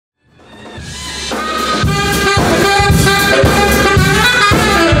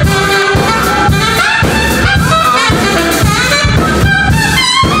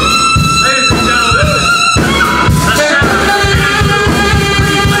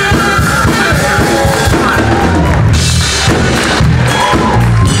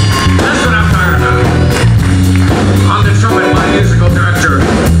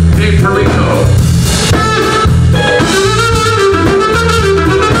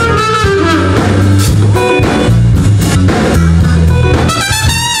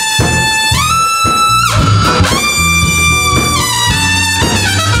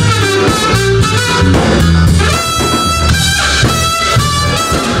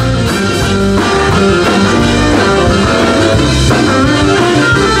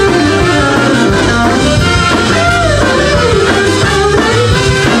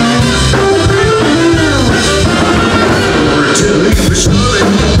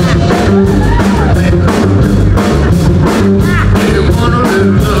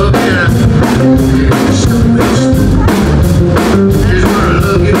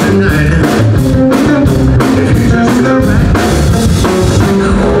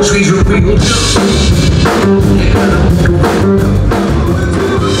trees are real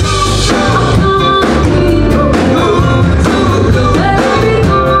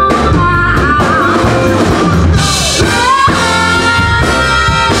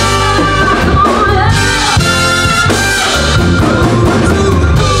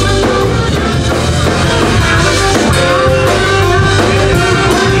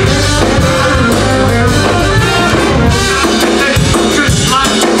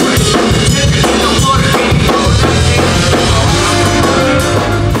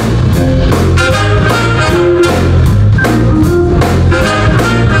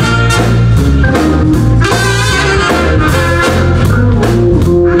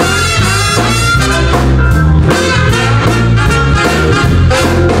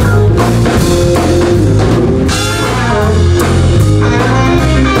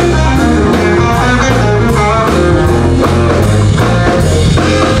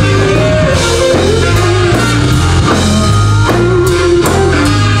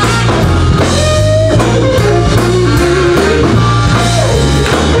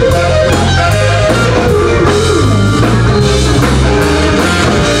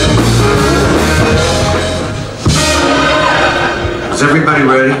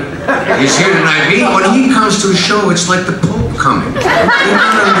He's here tonight. When he comes to a show, it's like the Pope coming. You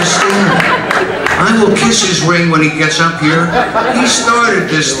don't understand. I will kiss his ring when he gets up here. He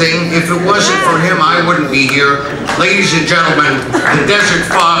started this thing. If it wasn't for him, I wouldn't be here. Ladies and gentlemen, the Desert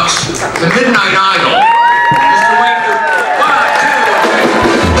Fox, the Midnight Idol. Mr. Waker,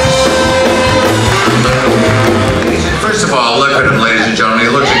 1, 2. First of all, look at him, ladies and gentlemen. He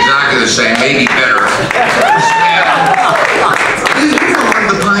looks exactly the same, maybe better.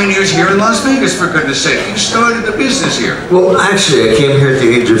 Pioneers here in Las Vegas, for goodness sake. You started the business here. Well, actually, I came here at the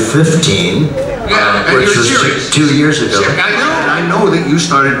age of 15, which was 2 years ago. I know that you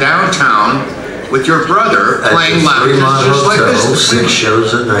started downtown with your brother playing lounges just like this. 6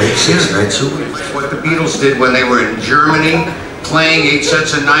 shows a night, 6 nights a week. What the Beatles did when they were in Germany, playing 8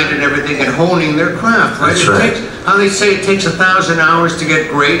 sets a night and everything, and honing their craft, right? That's right. How they say it takes 1,000 hours to get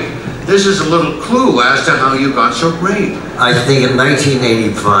great. This is a little clue as to how you got so great. I think in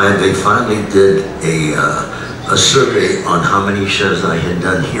 1985, they finally did a survey on how many shows I had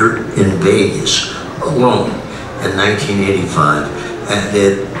done here in Vegas alone in 1985, and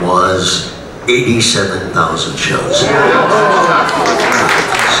it was 87,000 shows.